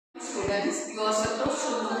students, you are supposed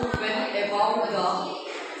to know well about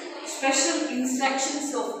the special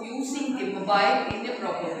instructions of using the mobile in a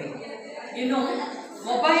proper way. You know,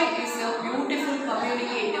 mobile is a beautiful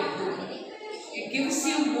communicative tool. It gives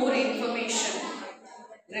you more information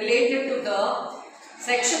related to the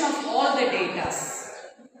section of all the data.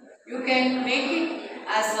 You can make it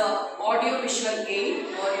as a audio visual aid,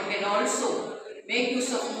 or you can also make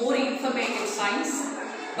use of more informative science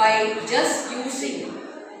by just using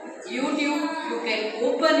YouTube. You can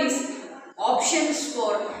open its options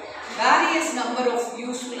for various number of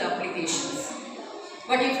useful applications.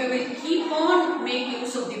 But if you will keep on making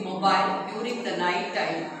use of the mobile during the night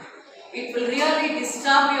time, it will really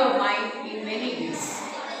disturb your mind in many ways.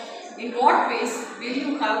 In what ways will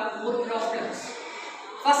you have more problems?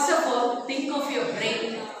 First of all, think of your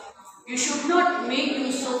brain. You should not make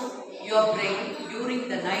use of your brain during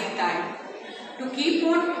the night time to keep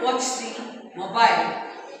on watching the mobile,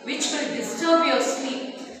 which will disturb your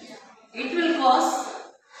sleep. It will cause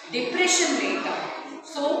depression later.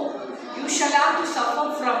 So, you shall have to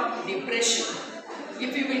suffer from depression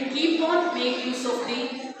if you will keep on making use of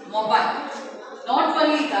the mobile. Not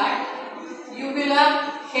only that, you will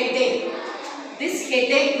have headache. This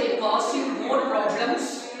headache will cause you more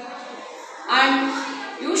problems, and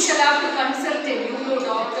you shall have to consult a neuro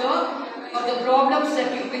doctor for the problems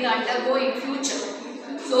that you will undergo in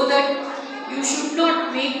future, so that you should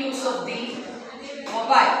not make use of the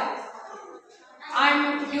mobile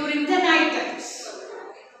and during the night times.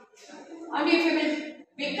 And if you will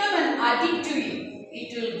become an addict to it,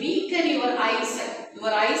 it will weaken your eyesight.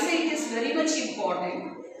 Your eyesight is very much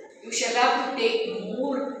important. You shall have to take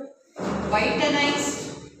more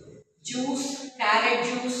vitamized juice, carrot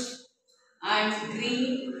juice and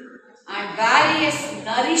green and various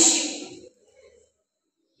nourishing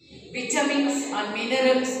vitamins and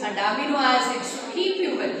minerals and amino acids to keep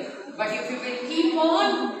you well. But if you will keep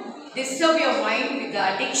on disturb your mind with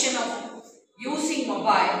the addiction of using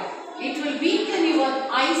mobile, it will weaken your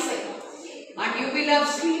eyesight and you will have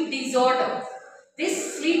sleep disorder.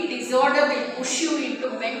 This sleep disorder will push you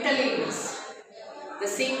into mental illness. The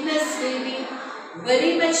sickness will be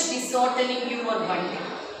very much disheartening you on one day.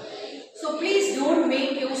 So please don't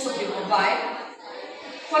make use of the mobile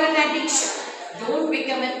for an addiction. Don't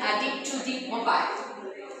become an addict to the mobile.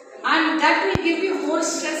 And that will give you more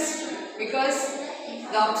stress, because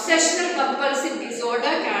the obsessional compulsive disorder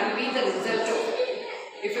can be the result of it.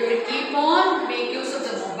 If you will keep on making use of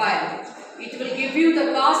the mobile, it will give you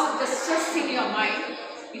the cause of the stress in your mind.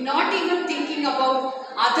 You're not even thinking about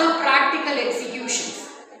other practical executions,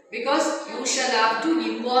 because you shall have to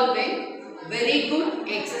involve in very good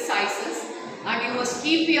exercises, and you must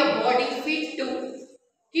keep your body fit to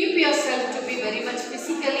keep yourself to be very much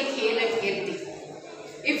physically hale and healthy.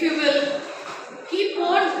 If you will keep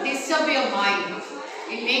on disturb your mind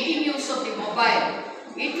in making use of the mobile,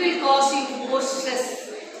 it will cause you more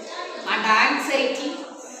stress, and anxiety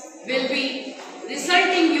will be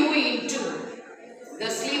resulting you into the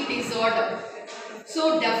sleep disorder.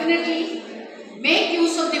 So definitely make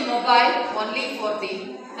use of the mobile only for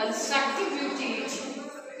the constructive utility.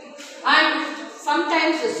 And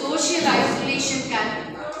sometimes the social isolation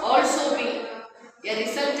can also be a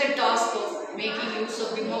resultant task of making use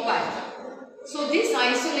of the mobile. So this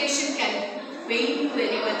isolation can pain you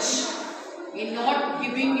very much in not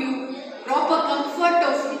giving you proper comfort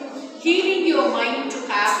of healing your mind to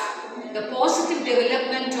have the positive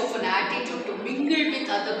development of an attitude to mingle with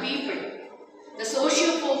other people. The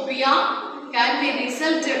sociophobia can be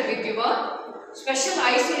resulted with your special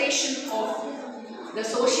isolation of the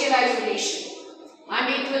social isolation,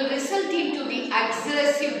 and it will result into the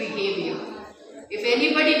aggressive behavior. If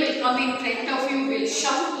anybody will come in front of you, will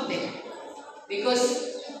shout to them,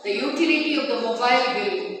 because the utility of the mobile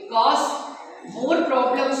will cause more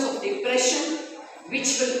problems of depression,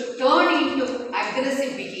 which will turn into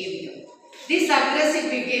aggressive behavior. This aggressive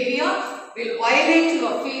behavior will violate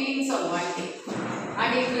your feelings on one day,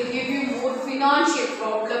 and it will give you more financial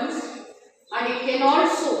problems, and it can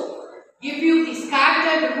also give you the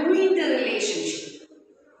scattered, ruined relationship.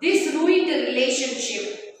 This ruined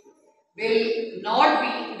relationship will not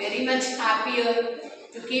be very much happier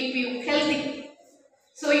to keep you healthy.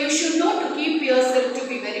 So you should know to keep yourself to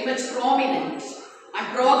be very much prominent and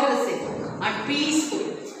progressive and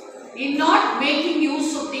peaceful in not making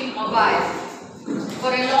use of the mobile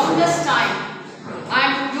for a longest time,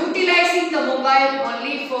 and utilizing the mobile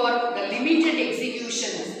only for the limited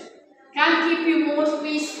executions can keep you more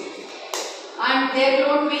peaceful, and there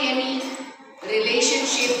won't be any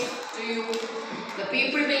relationship to you. The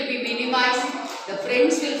people will be minimized, the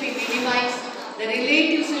friends will be minimized, the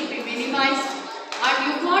relatives will be minimized, and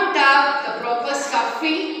you can't have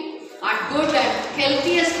healthy and good and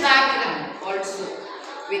healthiest background also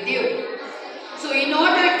with you. So in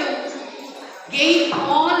order to gain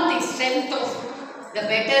all the strength of the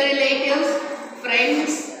better relatives,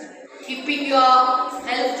 friends, keeping your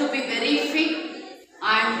health to be very fit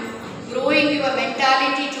and growing your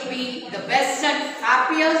mentality to be the best and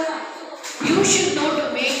happiest, you should know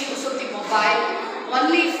to make use of the mobile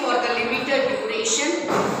only for the limited duration,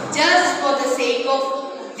 just for the sake of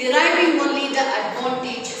deriving only the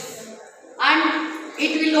advantages. And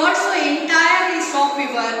it will also entirely stop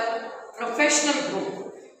your professional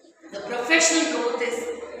growth. The professional growth is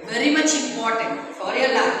very much important for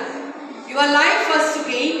your life. Your life has to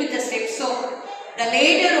gain with the steps of the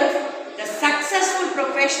ladder of the successful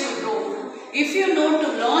professional growth. If you know to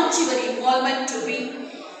launch your involvement to be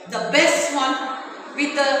the best one,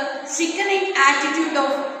 with the sickening attitude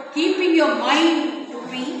of keeping your mind to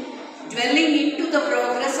be dwelling into the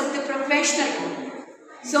progress of the professional growth.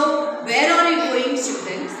 So, where are you going,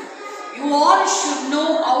 students? You all should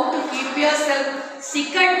know how to keep yourself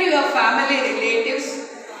second to your family, relatives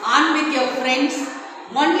and with your friends,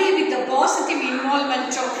 only with the positive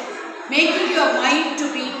involvement of making your mind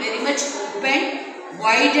to be very much open,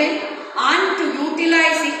 widened and to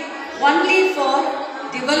utilize it only for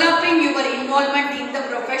developing your involvement in the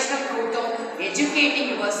professional growth of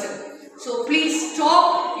educating yourself. So please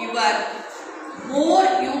stop your more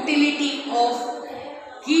utility of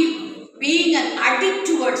being an addict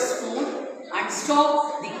towards phone and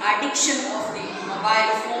stop the addiction of the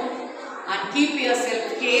mobile phone and keep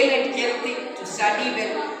yourself hale and healthy to study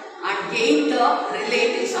well and gain the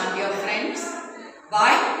relatives and your friends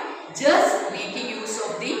by just making use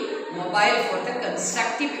of the mobile for the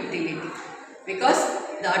constructive utility. Because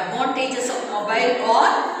the advantages of mobile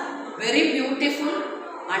are very beautiful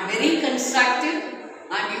and very constructive,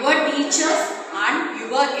 and your teachers and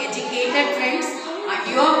your educated friends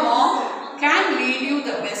and your mom can lead you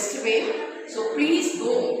the best way. So please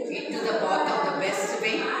go into the path of the best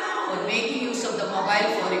way for making use of the mobile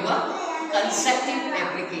for your constructive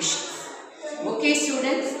applications. Okay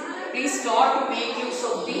students, please start to make use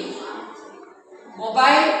of the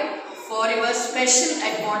mobile for your special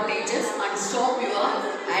advantages and stop your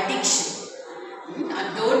addiction.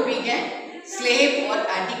 And don't be a slave or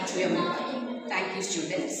addict to your mobile. Thank you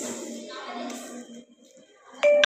students.